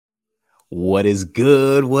What is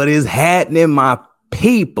good? What is happening, my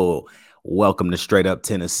people? Welcome to Straight Up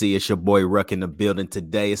Tennessee. It's your boy Ruck in the building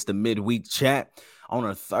today. It's the midweek chat on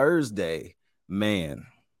a Thursday. Man,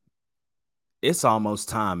 it's almost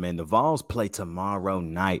time, man. The Vols play tomorrow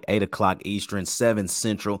night, 8 o'clock Eastern, 7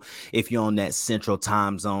 Central. If you're on that Central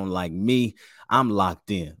time zone like me, I'm locked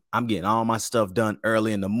in. I'm getting all my stuff done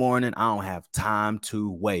early in the morning. I don't have time to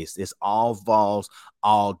waste. It's all Vols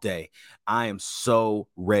all day. I am so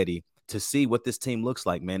ready to see what this team looks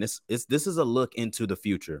like, man. This is a look into the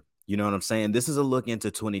future. You know what I'm saying? This is a look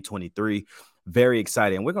into 2023. Very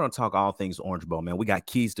exciting. We're going to talk all things Orange Bowl, man. We got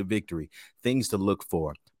keys to victory, things to look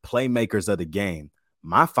for, playmakers of the game,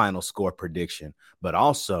 my final score prediction, but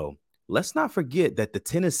also let's not forget that the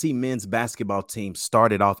Tennessee men's basketball team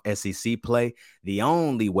started off SEC play the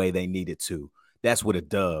only way they needed to. That's with a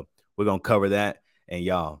dub. We're going to cover that. And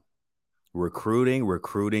y'all, recruiting.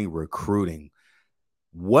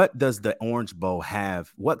 What does the Orange Bowl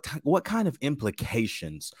have? What kind of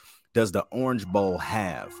implications does the Orange Bowl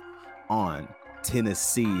have on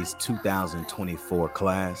Tennessee's 2024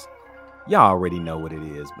 class? Y'all already know what it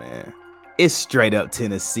is, man. It's Straight Up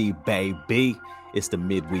Tennessee, baby. It's the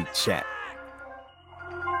midweek chat.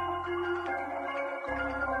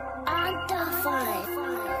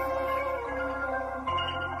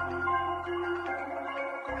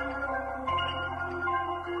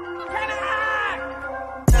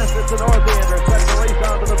 The Northander sets the race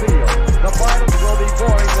onto the field. The finals will be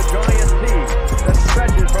boring the giant sea that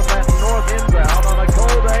stretches from that north end ground on a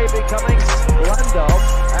cold day becoming Lando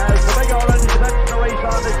as the Big Orange sets the race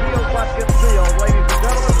on the Shield Buckets Field, ladies and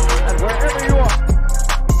gentlemen, and wherever you are.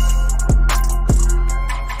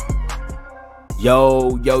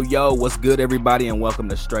 Yo, what's good, everybody, and welcome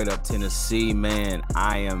to Straight Up Tennessee, man.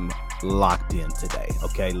 I am locked in today.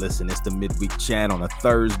 Okay, listen, it's the midweek chat on a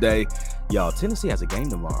Thursday. Y'all, Tennessee has a game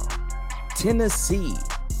tomorrow. Tennessee,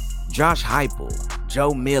 Josh Heupel,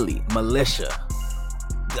 Joe Millie, Militia.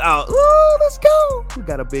 Oh, let's go. We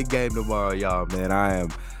got a big game tomorrow, y'all, man. I am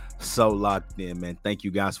so locked in, man. Thank you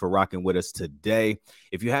guys for rocking with us today.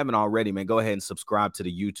 If you haven't already, man, go ahead and subscribe to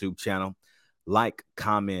the YouTube channel. Like,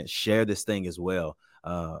 comment, share this thing as well.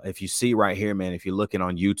 If you see right here, man, if you're looking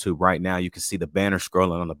on YouTube right now, you can see the banner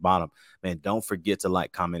scrolling on the bottom. Man, don't forget to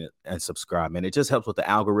like, comment, and subscribe, man. It just helps with the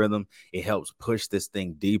algorithm. It helps push this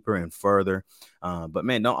thing deeper and further. But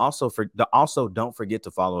man, don't forget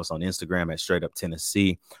to follow us on Instagram at Straight Up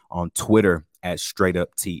Tennessee, on Twitter at Straight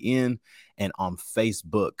Up TN, and on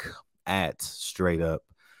Facebook at Straight Up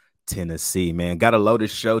Tennessee, man. Got a loaded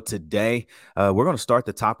show today. We're going to start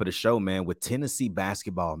the top of the show, man, with Tennessee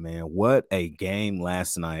basketball, man. What a game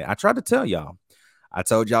last night. I tried to tell y'all. I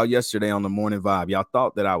told y'all yesterday on the Morning Vibe, y'all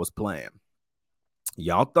thought that I was playing.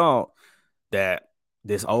 Y'all thought that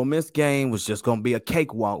this Ole Miss game was just going to be a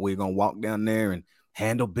cakewalk. We're going to walk down there and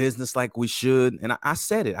handle business like we should. And I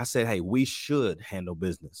said it. I said, hey, we should handle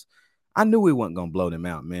business. I knew we weren't going to blow them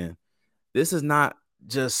out, man. This is not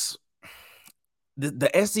just...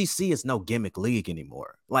 The SEC is no gimmick league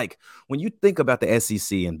anymore. Like, when you think about the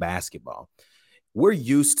SEC in basketball, we're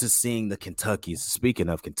used to seeing the Kentuckys. Speaking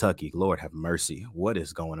of Kentucky, Lord have mercy, what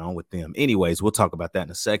is going on with them? Anyways, we'll talk about that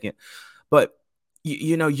in a second. But,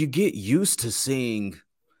 you know, you get used to seeing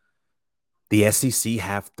the SEC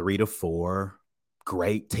have 3 to 4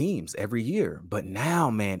 great teams every year. But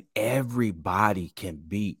now, man, everybody can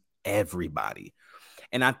beat everybody.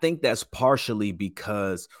 And I think that's partially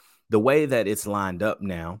because the way that it's lined up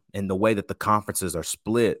now and the way that the conferences are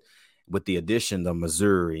split with the addition of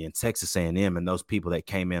Missouri and Texas A&M and those people that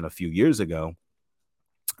came in a few years ago,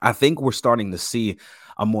 I think we're starting to see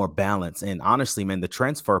a more balance. And honestly, man, the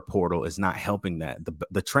transfer portal is not helping that.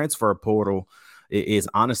 The transfer portal is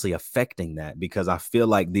honestly affecting that, because I feel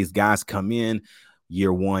like these guys come in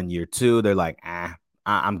year 1, year 2, they're like,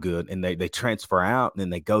 I'm good. And they transfer out and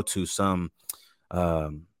then they go to some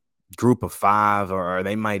group of 5, or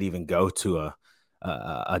they might even go to a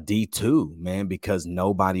D2, man, because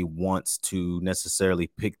nobody wants to necessarily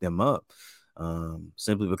pick them up,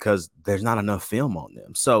 simply because there's not enough film on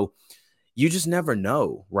them. So you just never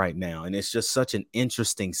know right now. And it's just such an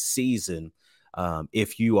interesting season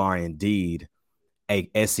if you are indeed a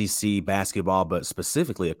SEC basketball, but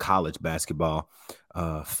specifically a college basketball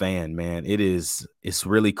fan, man. It's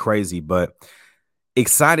really crazy, but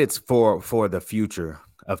excited for the future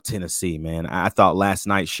of Tennessee, man. I thought last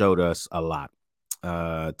night showed us a lot.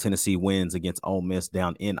 Tennessee wins against Ole Miss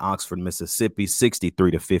down in Oxford, Mississippi,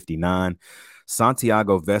 63-59.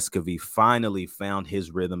 Santiago Vescovi finally found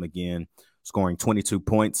his rhythm again, scoring 22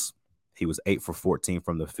 points. He was 8 for 14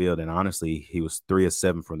 from the field. And honestly, he was 3 of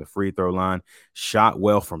 7 from the free throw line. Shot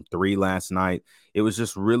well from 3 last night. It was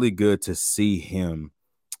just really good to see him.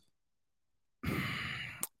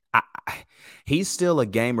 He's still a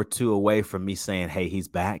game or two away from me saying, hey, he's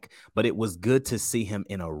back. But it was good to see him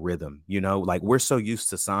in a rhythm. Like we're so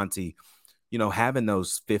used to Santi, having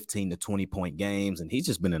those 15 to 20-point games. And he's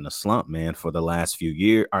just been in a slump, man, for the last few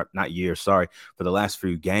years, or not years, sorry, for the last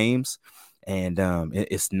few games. And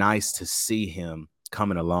it's nice to see him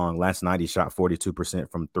coming along. Last night, he shot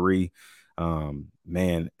 42% from 3.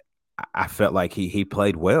 Man, I felt like he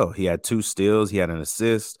played well. He had 2 steals. He had an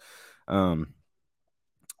assist.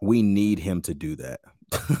 We need him to do that.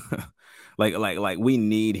 like we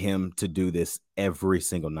need him to do this every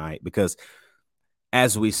single night because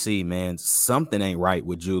as we see, man, something ain't right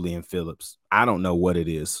with Julian Phillips. I don't know what it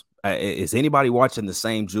is. Is anybody watching the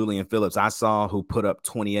same Julian Phillips I saw who put up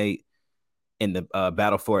 28 in the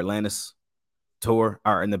Battle for Atlantis tour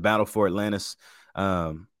or in the Battle for Atlantis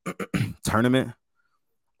tournament?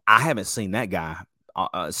 I haven't seen that guy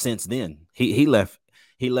since then. He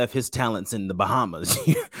left his talents in the Bahamas.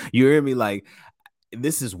 You hear me? Like,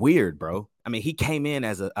 this is weird, bro. I mean, he came in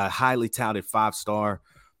as a highly touted 5-star.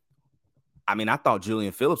 I mean, I thought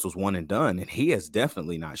Julian Phillips was one and done, and he has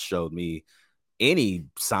definitely not showed me any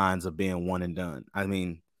signs of being one and done. I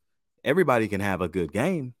mean, everybody can have a good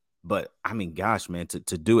game, but I mean, gosh, man, to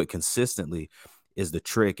do it consistently is the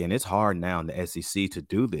trick, and it's hard now in the SEC to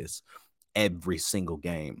do this every single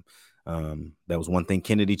game. That was one thing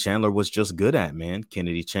Kennedy Chandler was just good at, man.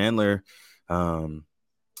 Kennedy Chandler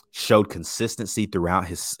showed consistency throughout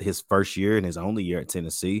his first year and his only year at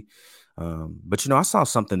Tennessee. But, I saw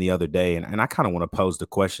something the other day, and I kind of want to pose the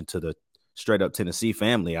question to the straight up Tennessee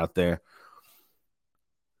family out there.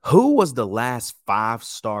 Who was the last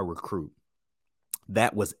 5-star recruit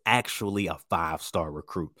that was actually a 5-star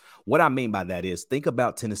recruit? What I mean by that is think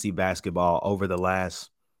about Tennessee basketball over the last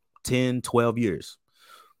 10, 12 years.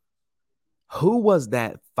 Who was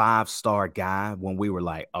that 5-star guy when we were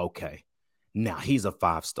like, okay, now he's a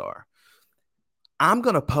 5-star? I'm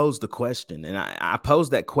going to pose the question, and I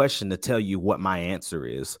pose that question to tell you what my answer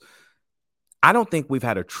is. I don't think we've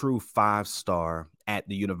had a true 5-star at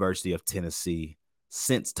the University of Tennessee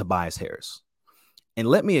since Tobias Harris. And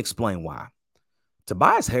let me explain why.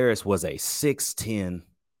 Tobias Harris was a 6'10",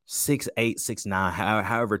 6'8", 6'9",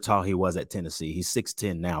 however tall he was at Tennessee. He's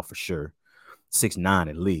 6'10" now for sure, 6'9"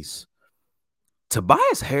 at least.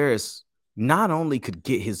 Tobias Harris not only could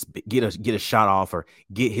get a shot off or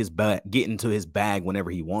get into his bag whenever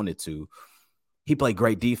he wanted to, he played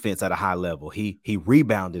great defense at a high level. He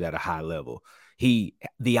rebounded at a high level. The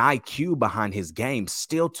IQ behind his game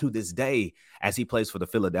still to this day, as he plays for the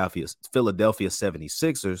Philadelphia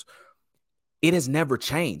 76ers, it has never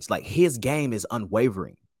changed. Like, his game is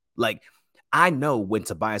unwavering. Like, I know when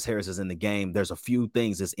Tobias Harris is in the game, there's a few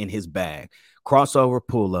things that's in his bag. Crossover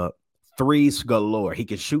pull-up, threes galore. He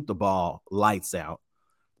can shoot the ball lights out,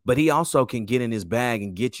 but he also can get in his bag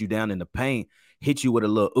and get you down in the paint, hit you with a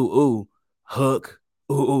little ooh, hook,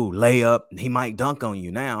 ooh, layup. He might dunk on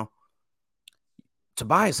you now.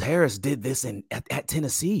 Tobias Harris did this at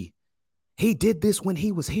Tennessee. He did this when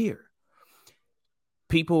he was here.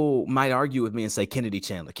 People might argue with me and say, Kennedy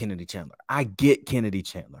Chandler. I get Kennedy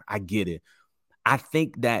Chandler. I get it. I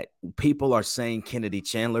think that people are saying Kennedy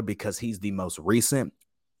Chandler because he's the most recent.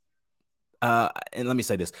 And let me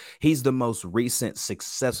say this. He's the most recent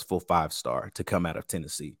successful 5-star to come out of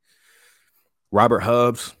Tennessee. Robert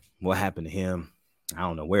Hubbs, what happened to him? I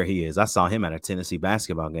don't know where he is. I saw him at a Tennessee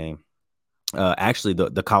basketball game. Actually,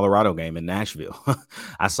 the Colorado game in Nashville.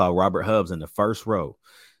 I saw Robert Hubbs in the first row.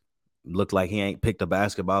 Looked like he ain't picked a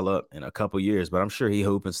basketball up in a couple years, but I'm sure he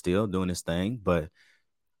hooping still, doing his thing. But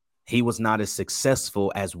he was not as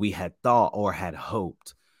successful as we had thought or had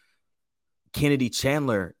hoped. Kennedy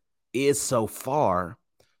Chandler is so far,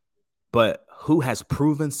 but who has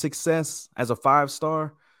proven success as a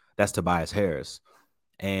 5-star? That's Tobias Harris.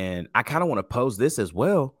 And I kind of want to pose this as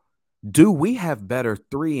well. Do we have better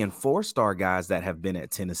 3- and 4-star guys that have been at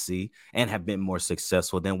Tennessee and have been more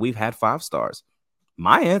successful than we've had 5-stars?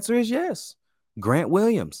 My answer is yes. Grant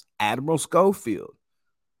Williams, Admiral Schofield.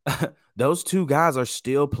 Those two guys are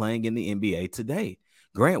still playing in the NBA today.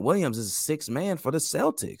 Grant Williams is a 6th man for the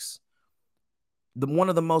Celtics. One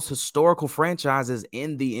of the most historical franchises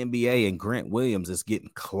in the NBA, and Grant Williams is getting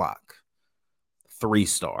clocked.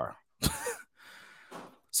 3-star.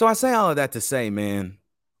 So I say all of that to say, man,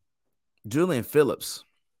 Julian Phillips,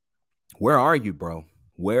 where are you, bro?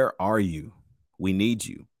 Where are you? We need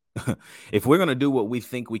you. If we're going to do what we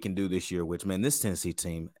think we can do this year, which, man, this Tennessee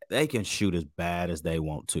team, they can shoot as bad as they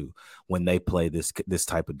want to when they play this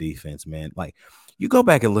type of defense, man. Like, you go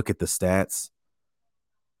back and look at the stats.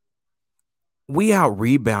 We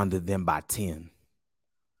out-rebounded them by 10.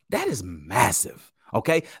 That is massive,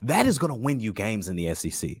 okay? That is going to win you games in the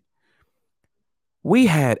SEC. We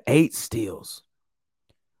had 8 steals.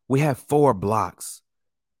 We had 4 blocks.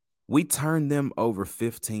 We turned them over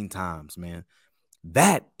 15 times, man.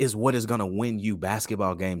 That is what is going to win you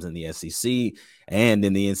basketball games in the SEC and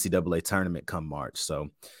in the NCAA tournament come March. So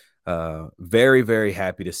very, very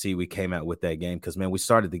happy to see we came out with that game because, man, we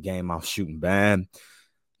started the game off shooting bad,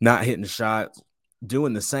 not hitting shots,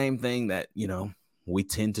 doing the same thing that, we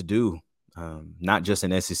tend to do, not just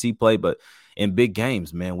in SEC play, but in big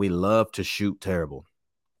games, man. We love to shoot terrible.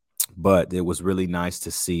 But it was really nice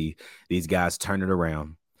to see these guys turn it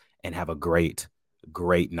around and have a great,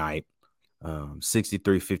 great night.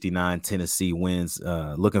 63-59, Tennessee wins.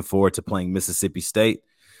 Looking forward to playing Mississippi State.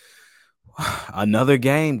 Another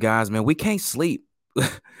game, guys, man. We can't sleep.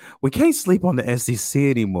 We can't sleep on the SEC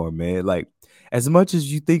anymore, man. Like, as much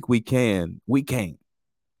as you think we can, we can't.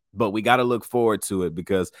 But we got to look forward to it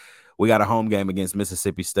because we got a home game against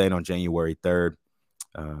Mississippi State on January 3rd.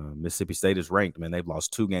 Mississippi State is ranked, man. They've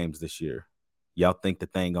lost 2 games this year. Y'all think the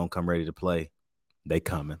thing gonna come ready to play? They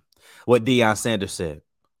coming. What Deion Sanders said,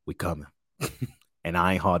 we coming. And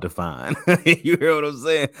I ain't hard to find. You hear what I'm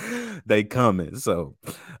saying? They coming. So,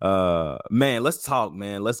 man, let's talk,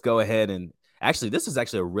 man. Let's go ahead and actually, this is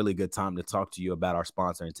actually a really good time to talk to you about our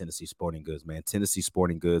sponsor in Tennessee Sporting Goods, man. Tennessee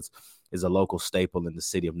Sporting Goods is a local staple in the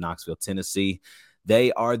city of Knoxville, Tennessee.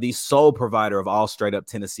 They are the sole provider of all straight up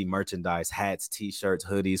Tennessee merchandise, hats, T-shirts,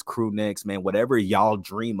 hoodies, crew necks, man, whatever y'all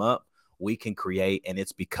dream up, we can create, and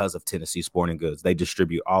it's because of Tennessee Sporting Goods. They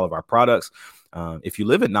distribute all of our products. If you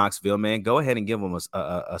live in Knoxville, man, go ahead and give them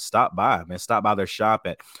a stop by, man. Stop by their shop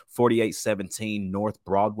at 4817 North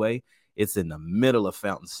Broadway. It's in the middle of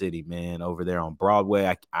Fountain City, man, over there on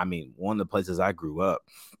Broadway. I mean, one of the places I grew up.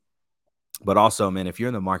 But also, man, if you're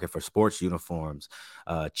in the market for sports uniforms,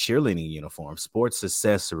 cheerleading uniforms, sports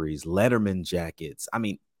accessories, Letterman jackets, I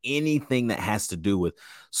mean, anything that has to do with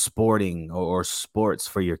sporting or sports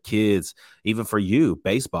for your kids, even for you,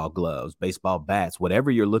 baseball gloves, baseball bats, whatever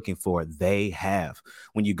you're looking for, they have.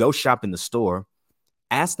 When you go shop in the store,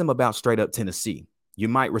 ask them about Straight Up Tennessee. You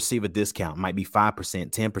might receive a discount, might be 5%,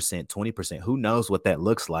 10%, 20%. Who knows what that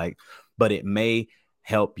looks like, but it may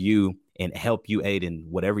help you and help you aid in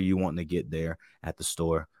whatever you want to get there at the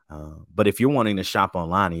store. But if you're wanting to shop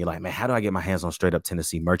online and you're like, man, how do I get my hands on Straight Up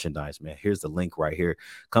Tennessee merchandise, man? Here's the link right here,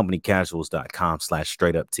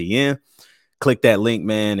 companycasuals.com/straightuptn. Click that link,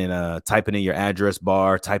 man, and type it in your address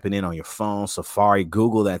bar, type it in on your phone, Safari,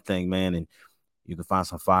 Google that thing, man, and you can find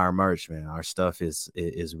some fire merch, man. Our stuff is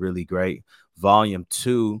really great. Volume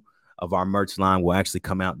 2 of our merch line will actually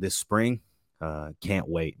come out this spring. Can't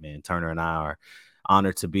wait, man. Turner and I are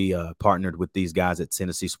honored to be partnered with these guys at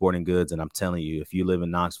Tennessee Sporting Goods. And I'm telling you, if you live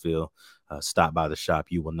in Knoxville, stop by the shop.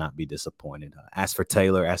 You will not be disappointed. Ask for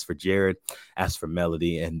Taylor, ask for Jared, ask for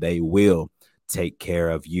Melody, and they will take care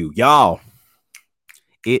of you. Y'all,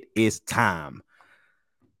 it is time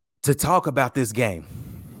to talk about this game.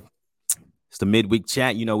 It's the midweek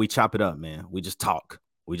chat. You know, we chop it up, man. We just talk.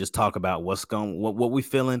 We just talk about what we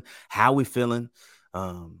feeling, how we feeling.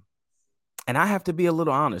 And I have to be a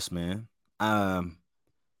little honest, man. I'm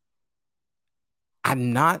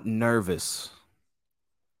not nervous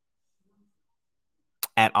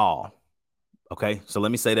at all. Okay, so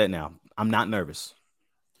let me say that now. I'm not nervous,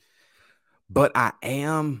 but I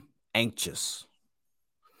am anxious.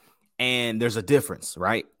 And there's a difference,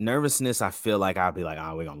 right? Nervousness, I feel like I'll be like,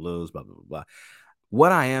 oh, we're going to lose, blah, blah, blah, blah.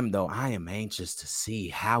 What I am, though, I am anxious to see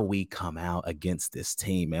how we come out against this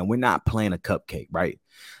team, man. We're not playing a cupcake, right?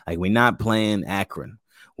 Like, we're not playing Akron.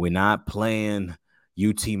 We're not playing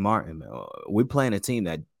UT Martin. Man. We're playing a team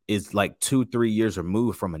that is like 2-3 years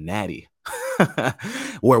removed from a natty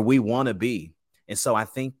where we want to be. And so I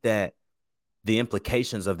think that the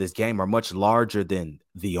implications of this game are much larger than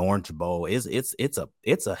the Orange Bowl. It's a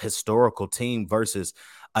historical team versus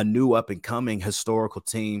a new up-and-coming historical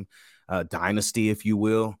team, dynasty, if you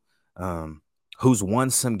will, who's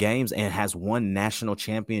won some games and has won national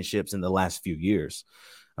championships in the last few years.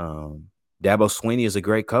 Dabo Swinney is a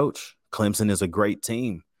great coach. Clemson is a great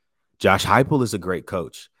team. Josh Heupel is a great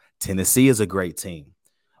coach. Tennessee is a great team.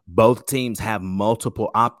 Both teams have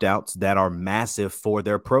multiple opt-outs that are massive for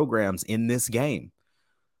their programs in this game.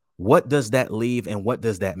 What does that leave and what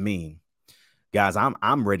does that mean? Guys,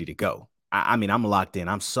 I'm ready to go. I mean, I'm locked in.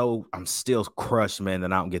 I'm still crushed, man,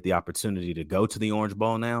 that I don't get the opportunity to go to the Orange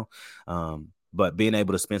Bowl now. But being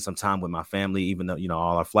able to spend some time with my family, even though,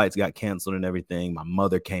 all our flights got canceled and everything, my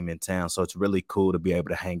mother came in town. So it's really cool to be able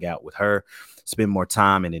to hang out with her, spend more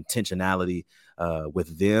time and intentionality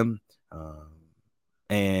with them.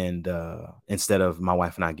 And instead of my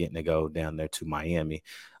wife and I getting to go down there to Miami.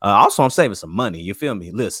 Also, I'm saving some money. You feel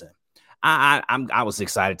me? Listen, I was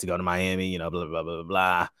excited to go to Miami, blah, blah, blah, blah,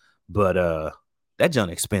 blah. But that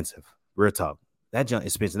junk expensive. Real talk. That junk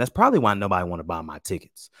expensive. That's probably why nobody want to buy my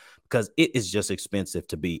tickets, because it is just expensive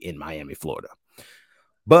to be in Miami, Florida.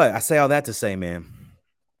 But I say all that to say, man,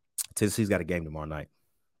 Tennessee's got a game tomorrow night.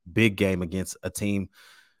 Big game against a team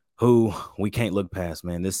who we can't look past,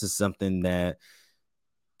 man. This is something that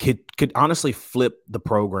could honestly flip the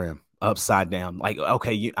program upside down. Like,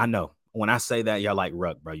 okay, I know. When I say that, y'all like,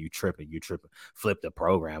 Ruck, bro, you tripping. Flip the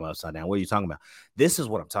program upside down. What are you talking about? This is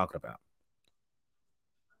what I'm talking about.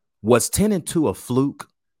 Was 10-2 a fluke?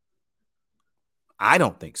 I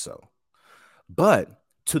don't think so. But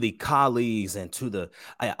to the colleagues and to the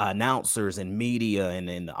announcers and media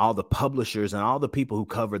and all the publishers and all the people who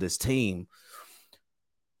cover this team,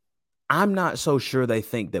 I'm not so sure they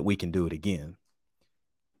think that we can do it again.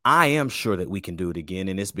 I am sure that we can do it again,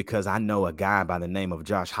 and it's because I know a guy by the name of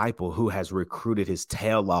Josh Heupel who has recruited his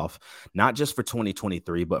tail off, not just for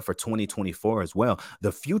 2023, but for 2024 as well.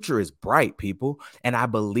 The future is bright, people, and I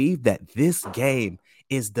believe that this game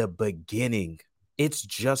is the beginning. It's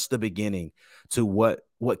just the beginning to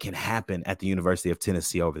what can happen at the University of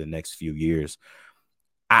Tennessee over the next few years.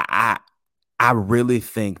 I really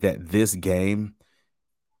think that this game,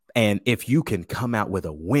 and if you can come out with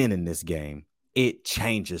a win in this game, it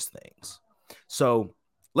changes things. So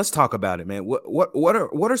let's talk about it, man.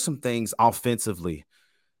 What are some things offensively?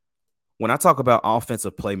 When I talk about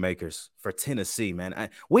offensive playmakers for Tennessee, man,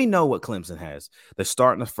 we know what Clemson has. They're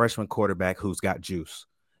starting a freshman quarterback who's got juice.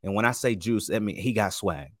 And when I say juice, I mean he got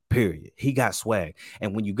swag, period. He got swag.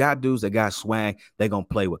 And when you got dudes that got swag, they're going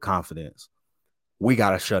to play with confidence. We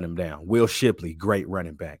got to shut him down. Will Shipley, great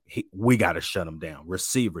running back. We got to shut him down.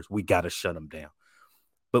 Receivers, we got to shut him down.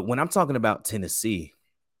 But when I'm talking about Tennessee,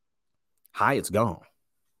 Hyatt's gone.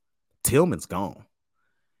 Tillman's gone.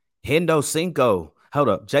 Hendo Cinco. Hold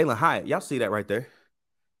up. Jalen Hyatt. Y'all see that right there?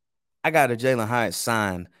 I got a Jalen Hyatt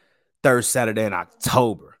signed third Saturday in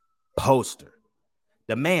October poster.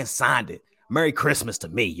 The man signed it. Merry Christmas to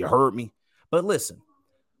me. You heard me? But listen,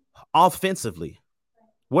 offensively,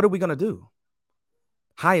 what are we going to do?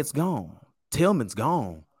 Hyatt's gone. Tillman's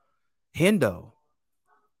gone. Hendo.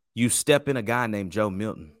 You step in a guy named Joe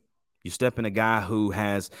Milton. You step in a guy who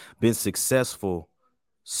has been successful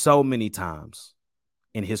so many times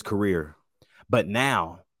in his career. But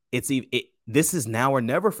now this is now or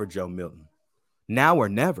never for Joe Milton. Now or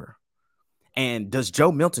never. And does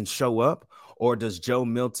Joe Milton show up or does Joe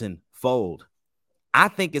Milton fold? I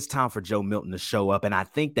think it's time for Joe Milton to show up, and I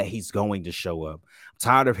think that he's going to show up. I'm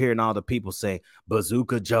tired of hearing all the people say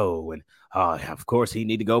Bazooka Joe, and of course he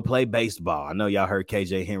need to go play baseball. I know y'all heard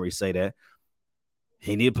KJ Henry say that.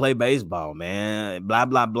 He need to play baseball, man. Blah,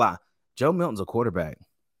 blah, blah. Joe Milton's a quarterback.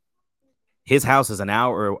 His house is an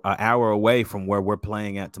hour away from where we're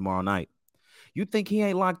playing at tomorrow night. You think he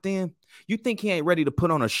ain't locked in? You think he ain't ready to put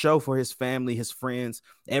on a show for his family, his friends,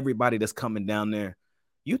 everybody that's coming down there?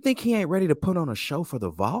 You think he ain't ready to put on a show for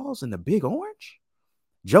the Vols and the Big Orange?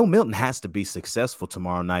 Joe Milton has to be successful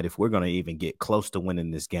tomorrow night if we're going to even get close to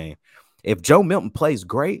winning this game. If Joe Milton plays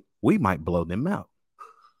great, we might blow them out.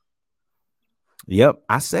 Yep,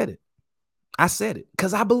 I said it. I said it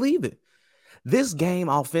because I believe it. This game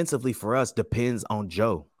offensively for us depends on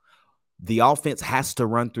Joe. The offense has to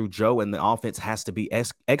run through Joe, and the offense has to be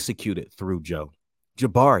executed through Joe.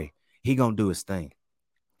 Jabari, he going to do his thing.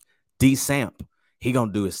 D. Samp, he going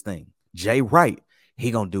to do his thing. Jay Wright,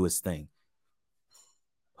 he going to do his thing.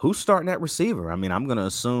 Who's starting at receiver? I mean, I'm going to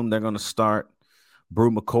assume they're going to start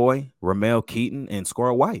Brew McCoy, Ramel Keaton, and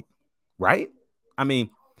Squirrel White, right? I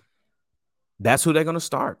mean, that's who they're going to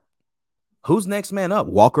start. Who's next man up?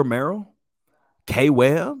 Walker Merrill, K.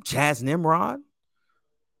 Webb, Chaz Nimrod?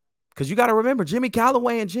 Because you got to remember, Jimmy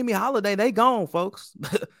Callaway and Jimmy Holiday, they gone, folks.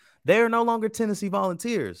 They're no longer Tennessee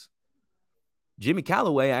Volunteers. Jimmy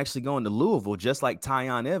Callaway actually going to Louisville, just like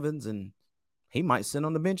Tyon Evans, and he might sit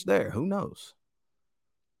on the bench there. Who knows?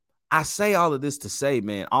 I say all of this to say,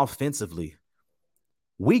 man, offensively,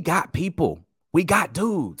 we got people. We got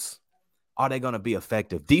dudes. Are they going to be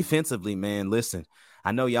effective? Defensively, man, listen,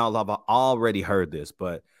 I know y'all have already heard this,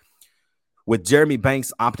 but with Jeremy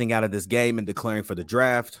Banks opting out of this game and declaring for the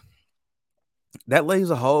draft, that leaves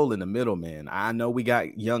a hole in the middle, man. I know we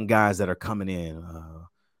got young guys that are coming in.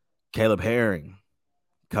 Caleb Herring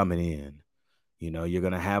coming in. You know, you're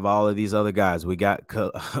going to have all of these other guys. We got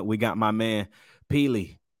my man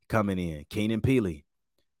Peely coming in, Keenan Peely.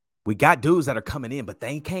 We got dudes that are coming in, but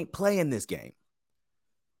they can't play in this game.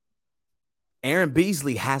 Aaron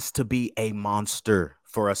Beasley has to be a monster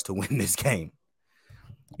for us to win this game.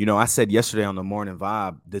 You know, I said yesterday on the Morning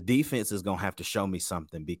Vibe, the defense is going to have to show me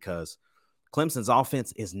something because Clemson's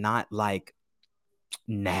offense is not like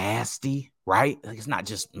nasty, right? It's not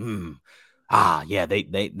just, yeah,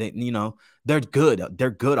 they you know, they're good.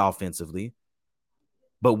 They're good offensively.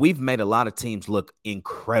 But we've made a lot of teams look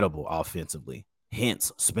incredible offensively.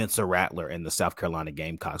 Hence, Spencer Rattler and the South Carolina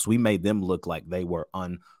Gamecocks. We made them look like they were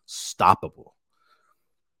unstoppable.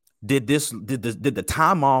 Did the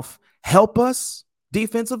time off help us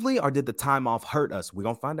defensively, or did the time off hurt us? We're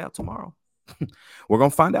going to find out tomorrow. We're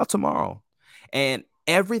going to find out tomorrow. And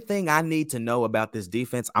everything I need to know about this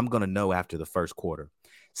defense, I'm going to know after the first quarter.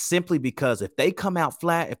 Simply because if they come out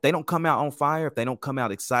flat, if they don't come out on fire, if they don't come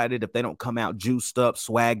out excited, if they don't come out juiced up,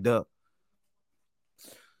 swagged up,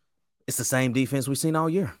 it's the same defense we've seen all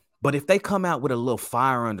year. But if they come out with a little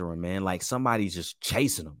fire under them, man, like somebody's just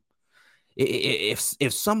chasing them,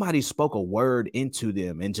 if somebody spoke a word into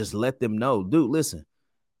them and just let them know, dude, listen,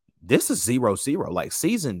 this is 0-0. Like the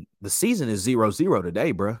season is 0-0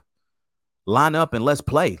 today, bro. Line up and let's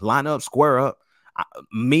play. Line up, square up.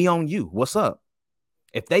 Me on you. What's up?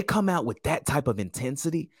 If they come out with that type of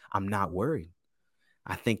intensity, I'm not worried.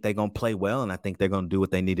 I think they're going to play well, and I think they're going to do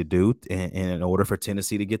what they need to do in order for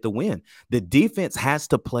Tennessee to get the win. The defense has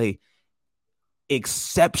to play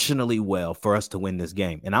exceptionally well for us to win this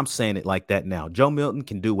game, and I'm saying it like that now. Joe Milton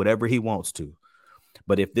can do whatever he wants to,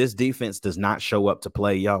 but if this defense does not show up to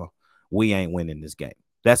play, y'all, we ain't winning this game.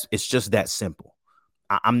 It's just that simple.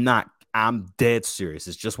 I'm dead serious.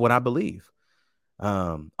 It's just what I believe.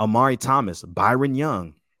 Amari Thomas, Byron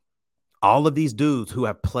Young, all of these dudes who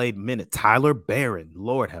have played minutes, Tyler Barron,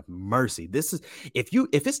 Lord have mercy. This is if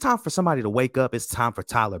it's time for somebody to wake up, it's time for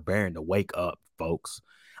Tyler Barron to wake up, folks.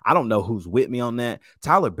 I don't know who's with me on that.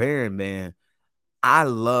 Tyler Barron, man, I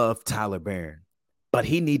love Tyler Barron, but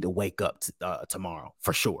he need to wake up tomorrow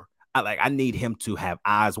for sure. I need him to have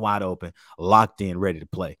eyes wide open, locked in, ready to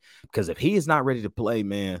play. Because if he is not ready to play,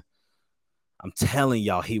 man, I'm telling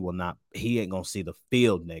y'all, he ain't going to see the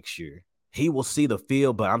field next year. He will see the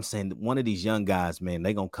field, but I'm saying one of these young guys, man,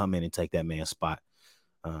 they're going to come in and take that man's spot.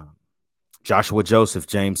 Joshua Joseph,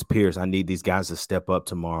 James Pierce, I need these guys to step up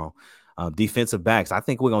tomorrow. Defensive backs, I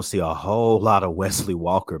think we're going to see a whole lot of Wesley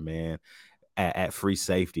Walker, man, at free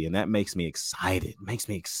safety, and that makes me excited.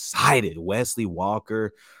 Wesley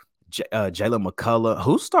Walker, Jalen McCullough,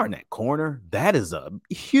 who's starting at corner? That is a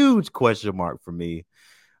huge question mark for me.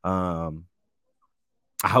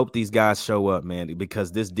 I hope these guys show up, man,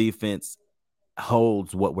 because this defense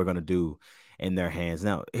holds what we're going to do in their hands.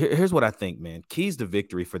 Now, here's what I think, man. Keys to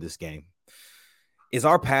victory for this game is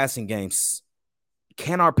our passing game.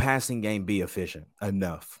 Can our passing game be efficient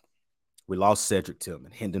enough? We lost Cedric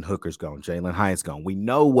Tillman. Hendon Hooker's gone. Jalen Hyatt's gone. We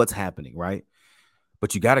know what's happening, right?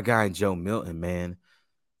 But you got a guy in Joe Milton, man.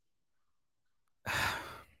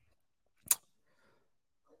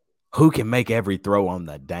 Who can make every throw on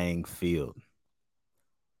the dang field?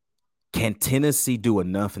 Can Tennessee do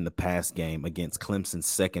enough in the pass game against Clemson's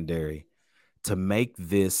secondary to make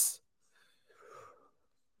this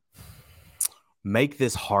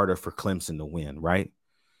harder for Clemson to win, right?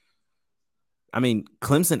 I mean,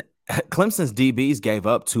 Clemson's DBs gave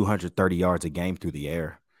up 230 yards a game through the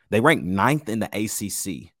air. They ranked 9th in the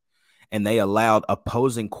ACC, and they allowed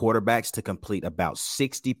opposing quarterbacks to complete about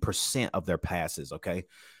 60% of their passes, okay?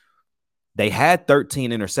 They had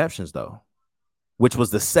 13 interceptions, though, which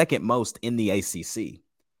was the second most in the ACC.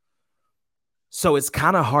 So it's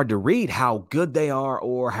kind of hard to read how good they are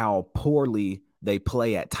or how poorly they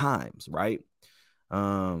play at times, right?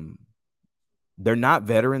 They're not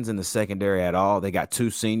veterans in the secondary at all. They got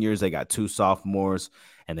 2 seniors, they got 2 sophomores,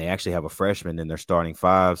 and they actually have a freshman in their starting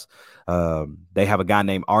 5s. They have a guy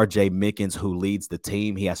named R.J. Mickens who leads the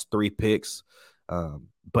team. He has 3 picks,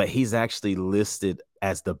 but he's actually listed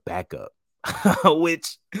as the backup.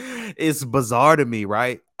 Which is bizarre to me,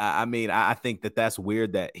 right? I mean, I think that's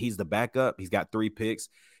weird that he's the backup. He's got 3 picks.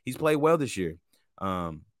 He's played well this year.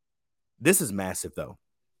 This is massive, though.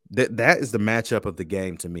 That is the matchup of the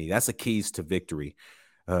game to me. That's the keys to victory.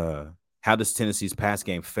 How does Tennessee's pass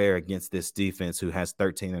game fare against this defense who has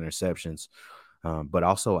 13 interceptions, but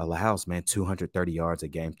also allows, 230 yards a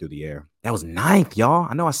game through the air? That was 9th, y'all.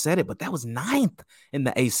 I know I said it, but that was 9th in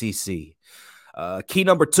the ACC. Key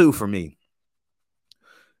number 2 for me.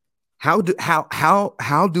 How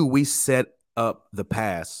do we set up the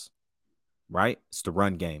pass, right? It's the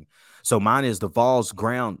run game. So mine is the Vols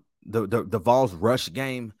rush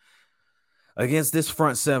game. against this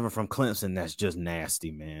front seven from Clemson that's just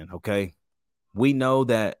nasty, man. Okay. We know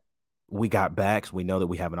that we got backs. We know that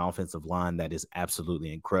we have an offensive line that is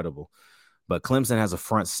absolutely incredible. But Clemson has a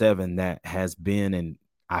front seven that has been, and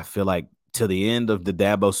I feel like till the end of the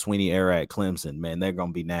Dabo Swinney era at Clemson, man, they're going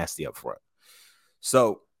to be nasty up front.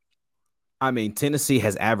 So, I mean, Tennessee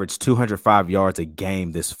has averaged 205 yards a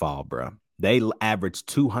game this fall, bro. They averaged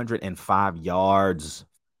 205 yards,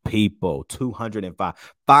 people.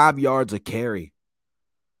 205. 5 yards a carry.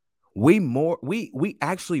 We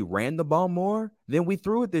actually ran the ball more than we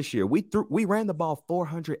threw it this year. We ran the ball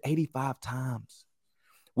 485 times.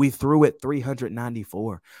 We threw it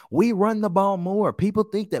 394. We run the ball more. People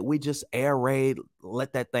think that we just air raid,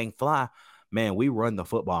 let that thing fly. Man, we run the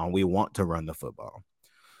football and we want to run the football.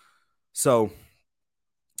 So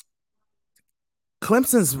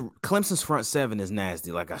Clemson's front seven is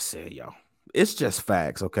nasty, like I said, y'all. It's just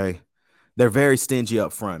facts, okay? They're very stingy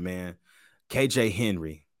up front, man. KJ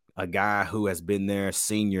Henry, a guy who has been there,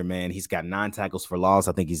 senior, man. He's got 9 tackles for loss.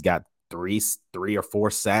 I think he's got three or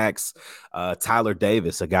four sacks. Tyler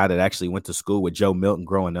Davis, a guy that actually went to school with Joe Milton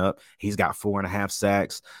growing up. He's got 4.5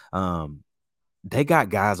 sacks. They got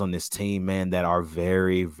guys on this team, man, that are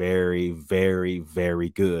very, very, very, very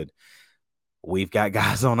good. We've got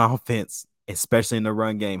guys on offense, especially in the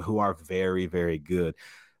run game, who are very, very good.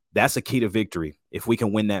 That's a key to victory. If we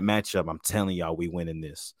can win that matchup, I'm telling y'all, we win in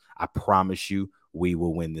this. I promise you, we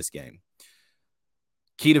will win this game.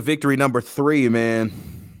 Key to victory number 3, man.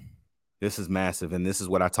 This is massive, and this is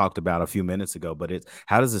what I talked about a few minutes ago, but it's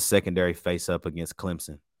how does the secondary face up against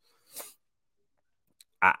Clemson?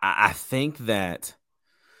 I think that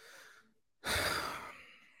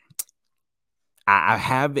I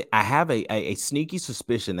have a sneaky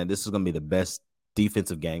suspicion that this is going to be the best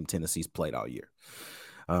defensive game Tennessee's played all year.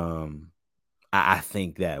 I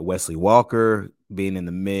think that Wesley Walker being in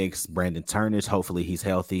the mix, Brandon Turnage, hopefully he's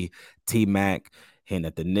healthy, T-Mac hitting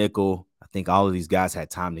at the nickel. I think all of these guys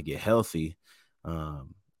had time to get healthy.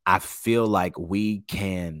 I feel like we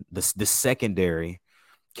can the secondary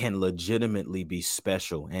can legitimately be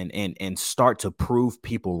special and start to prove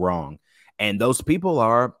people wrong. And those people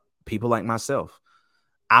are people like myself.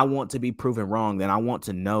 I want to be proven wrong. Then I want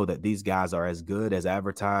to know that these guys are as good as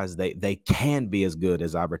advertised. They can be as good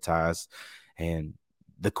as advertised. And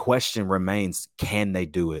the question remains, can they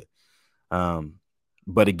do it?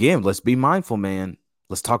 But again, let's be mindful, man.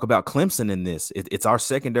 Let's talk about Clemson in this. It's our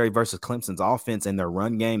secondary versus Clemson's offense and their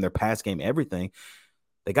run game, their pass game, everything.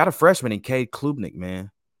 They got a freshman in Cade Klubnik, man.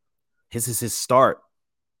 This is his start.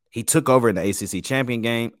 He took over in the ACC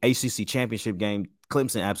championship game.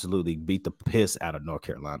 Clemson absolutely beat the piss out of North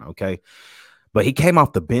Carolina, okay? But he came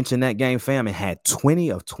off the bench in that game, fam, and had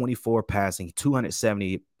 20 of 24 passing,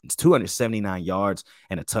 279 yards,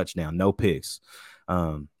 and a touchdown, no picks.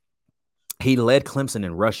 He led Clemson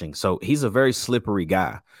in rushing, so he's a very slippery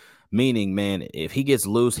guy. Meaning, man, if he gets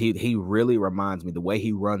loose, he really reminds me the way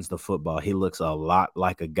he runs the football. He looks a lot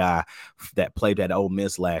like a guy that played at Ole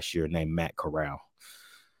Miss last year named Matt Corral.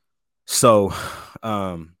 So,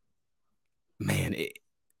 man,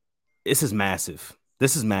 this is massive.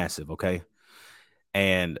 This is massive, okay?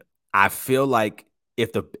 And I feel like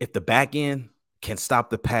if the back end can stop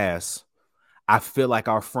the pass, I feel like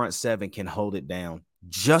our front seven can hold it down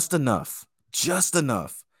just enough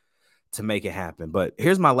to make it happen. But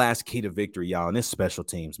here's my last key to victory, y'all, and it's special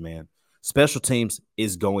teams, man. Special teams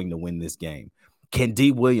is going to win this game. Can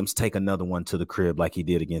D. Williams take another one to the crib like he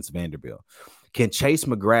did against Vanderbilt? Can Chase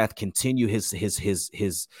McGrath continue his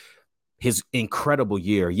incredible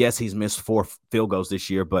year? Yes, he's missed 4 field goals this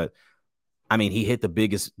year, but I mean, he hit the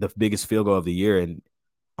biggest field goal of the year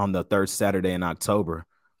on the 3rd Saturday in October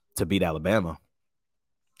to beat Alabama.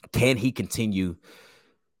 Can he continue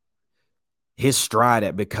his stride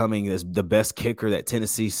at becoming the best kicker that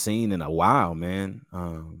Tennessee's seen in a while, man?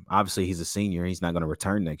 Obviously, he's a senior. He's not going to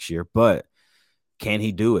return next year, but can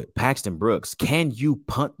he do it? Paxton Brooks, can you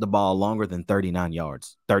punt the ball longer than 39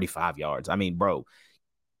 yards, 35 yards? I mean, bro,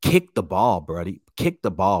 kick the ball, buddy. Kick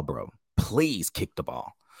the ball, bro. Please kick the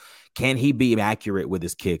ball. Can he be accurate with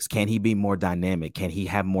his kicks? Can he be more dynamic? Can he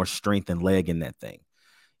have more strength and leg in that thing?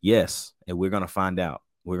 Yes, and we're going to find out.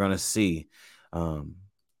 We're going to see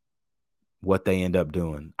what they end up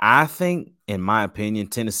doing. I think, in my opinion,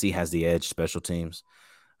 Tennessee has the edge special teams.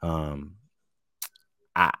 I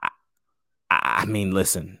mean,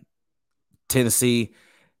 listen, Tennessee,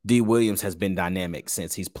 D. Williams has been dynamic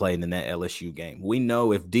since he's played in that LSU game. We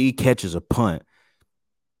know if D catches a punt,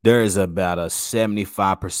 there is about a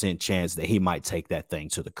 75% chance that he might take that thing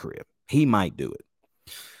to the crib. He might do it.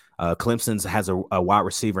 Clemson has a wide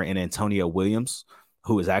receiver in Antonio Williams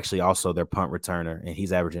who is actually also their punt returner, and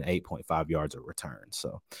he's averaging 8.5 yards a return.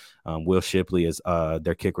 So Will Shipley is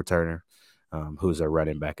their kick returner, who's their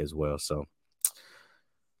running back as well. So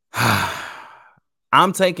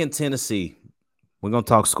I'm taking Tennessee. We're going to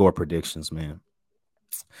talk score predictions, man.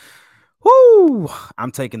 Woo!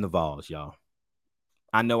 I'm taking the Vols, y'all.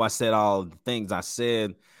 I know I said all the things I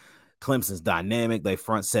said. Clemson's dynamic. They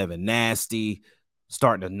front seven nasty.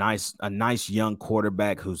 Starting a nice young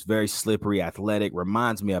quarterback who's very slippery, athletic.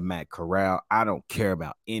 Reminds me of Matt Corral. I don't care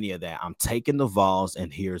about any of that. I'm taking the Vols,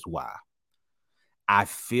 and here's why. I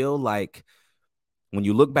feel like when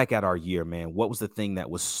you look back at our year, man, what was the thing that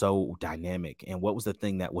was so dynamic, and what was the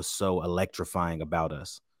thing that was so electrifying about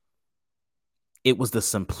us? It was the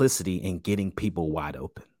simplicity in getting people wide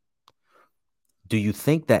open. Do you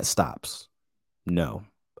think that stops? No.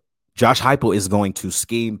 Josh Heupel is going to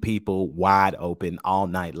scheme people wide open all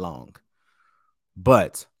night long.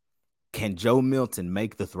 But can Joe Milton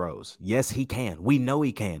make the throws? Yes, he can. We know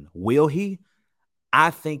he can. Will he? I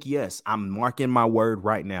think yes. I'm marking my word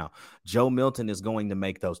right now. Joe Milton is going to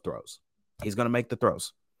make those throws. He's going to make the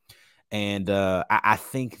throws. And I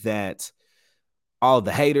think that all of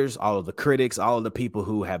the haters, all of the critics, all of the people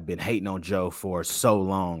who have been hating on Joe for so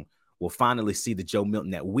long will finally see the Joe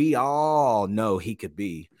Milton that we all know he could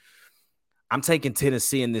be. I'm taking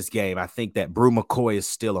Tennessee in this game. I think that Brew McCoy is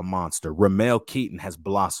still a monster. Ramel Keaton has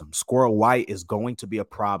blossomed. Squirrel White is going to be a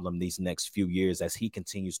problem these next few years as he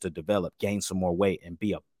continues to develop, gain some more weight, and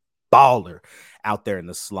be a baller out there in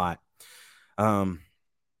the slot.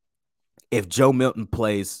 If Joe Milton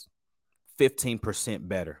plays 15%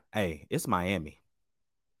 better, hey, it's Miami.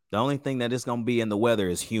 The only thing that is going to be in the weather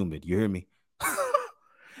is humid. You hear me?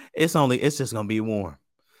 It's just going to be warm.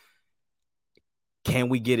 Can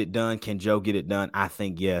we get it done? Can Joe get it done? I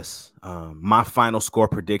think yes. My final score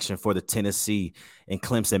prediction for the Tennessee and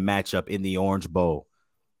Clemson matchup in the Orange Bowl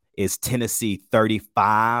is Tennessee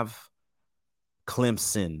 35,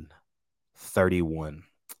 Clemson 31.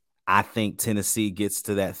 I think Tennessee gets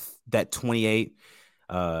to that 28,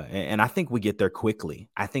 and I think we get there quickly.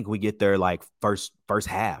 I think we get there like first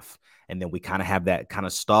half, and then we kind of have that kind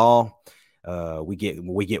of stall. We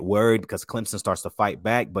get worried because Clemson starts to fight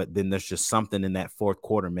back, but then there's just something in that fourth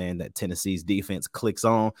quarter, man, that Tennessee's defense clicks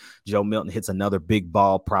on. Joe Milton hits another big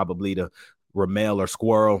ball, probably to Ramel or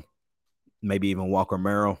Squirrel, maybe even Walker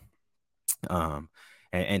Merrill.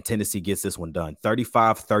 And Tennessee gets this one done.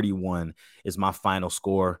 35-31 is my final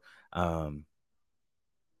score.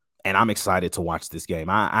 And I'm excited to watch this game.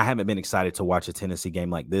 I haven't been excited to watch a Tennessee game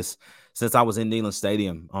like this since I was in Neyland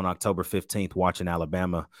Stadium on October 15th watching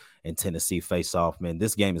Alabama and Tennessee face off. Man,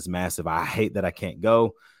 this game is massive. I hate that I can't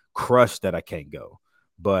go, crushed that I can't go.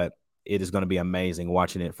 But it is going to be amazing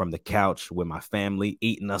watching it from the couch with my family,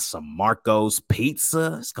 eating us some Marco's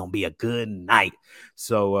pizza. It's going to be a good night.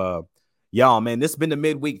 So, y'all, man, this has been the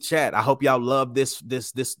midweek chat. I hope y'all love this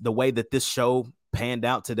the way that this show panned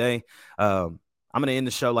out today. I'm going to end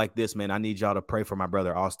the show like this, man. I need y'all to pray for my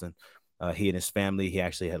brother, Austin. He and his family, he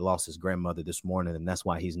actually had lost his grandmother this morning, and that's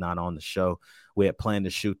why he's not on the show. We had planned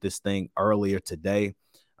to shoot this thing earlier today,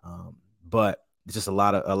 but it's just a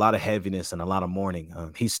lot of heaviness and a lot of mourning.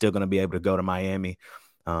 He's still going to be able to go to Miami,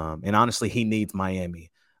 and honestly, he needs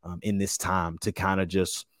Miami in this time to kind of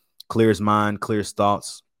just clear his mind, clear his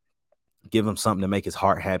thoughts, give him something to make his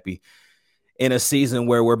heart happy in a season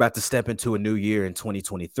where we're about to step into a new year in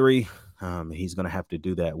 2023. He's going to have to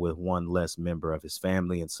do that with one less member of his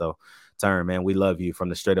family. And so, Turn, man, we love you from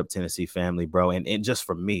the Straight Up Tennessee family, bro. And just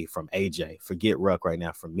from me, from AJ, forget Ruck right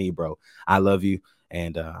now, from me, bro. I love you.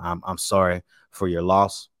 And I'm sorry for your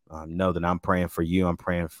loss. Know that I'm praying for you. I'm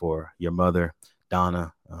praying for your mother,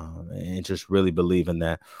 Donna, and just really believing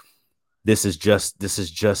that this is just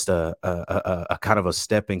a kind of a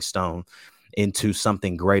stepping stone into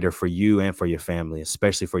something greater for you and for your family,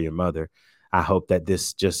 especially for your mother. I hope that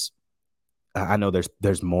this just, I know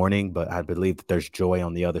there's mourning, but I believe that there's joy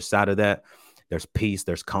on the other side of that. There's peace,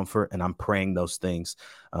 there's comfort, and I'm praying those things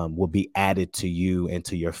will be added to you and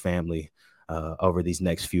to your family over these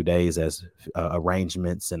next few days as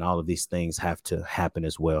arrangements and all of these things have to happen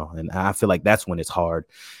as well. And I feel like that's when it's hard,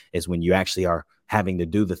 is when you actually are having to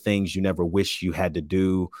do the things you never wish you had to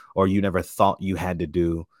do or you never thought you had to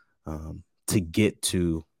do to get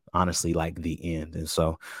to, honestly, like the end. And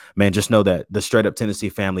so, man, just know that the Straight Up Tennessee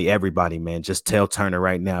family, everybody, man, just tell Turner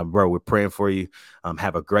right now, bro, we're praying for you.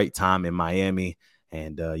 Have a great time in Miami.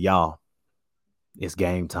 And y'all, it's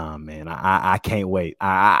game time, man. I can't wait.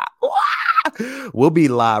 We'll be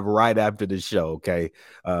live right after the show, okay?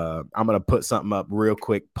 I'm going to put something up real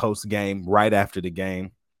quick post-game right after the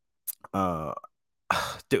game.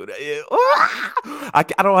 Dude, I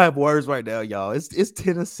don't have words right now, y'all. It's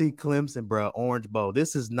Tennessee Clemson, bro. Orange Bowl.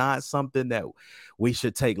 This is not something that we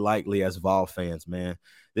should take lightly as Vol fans, man.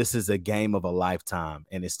 This is a game of a lifetime,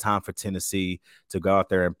 and it's time for Tennessee to go out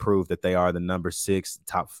there and prove that they are the number 6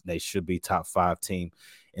 top. They should be top 5 team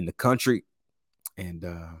in the country. And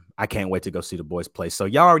I can't wait to go see the boys play. So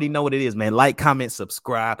y'all already know what it is, man. Like, comment,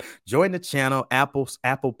 subscribe, join the channel, Apple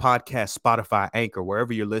Podcast, Spotify, Anchor,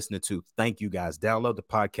 wherever you're listening to. Thank you guys. Download the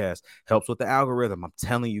podcast. Helps with the algorithm. I'm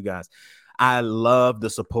telling you guys, I love the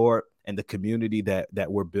support and the community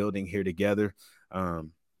that we're building here together.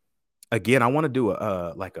 Again, I want to do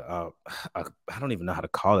a I don't even know how to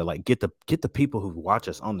call it. Like get the people who watch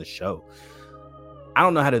us on the show. I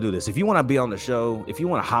don't know how to do this. If you want to be on the show, if you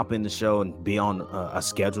want to hop in the show and be on a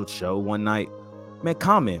scheduled show one night, man,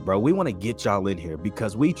 comment, bro. We want to get y'all in here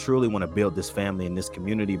because we truly want to build this family and this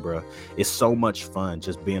community, bro. It's so much fun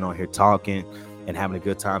just being on here talking and having a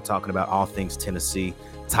good time talking about all things Tennessee.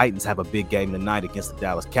 Titans have a big game tonight against the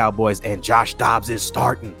Dallas Cowboys, and Josh Dobbs is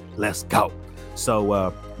starting. Let's go.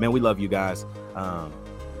 So, man, we love you guys.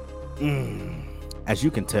 As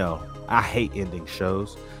you can tell, I hate ending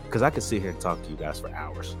shows because I could sit here and talk to you guys for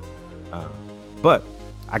hours. But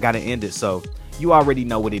I got to end it. So you already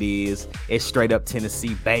know what it is. It's straight up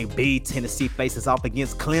Tennessee, baby. Tennessee faces off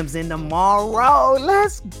against Clemson tomorrow.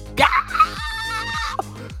 Let's go.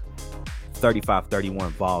 35-31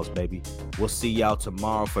 Vols, baby. We'll see y'all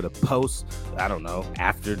tomorrow for the post. I don't know,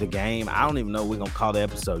 after the game. I don't even know what we're going to call the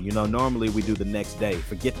episode. You know, normally we do the next day.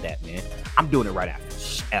 Forget that, man. I'm doing it right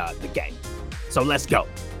after the game. So let's go.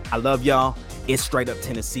 I love y'all. It's straight up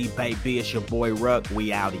Tennessee, baby. It's your boy Ruck. We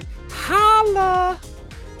outie. Holla.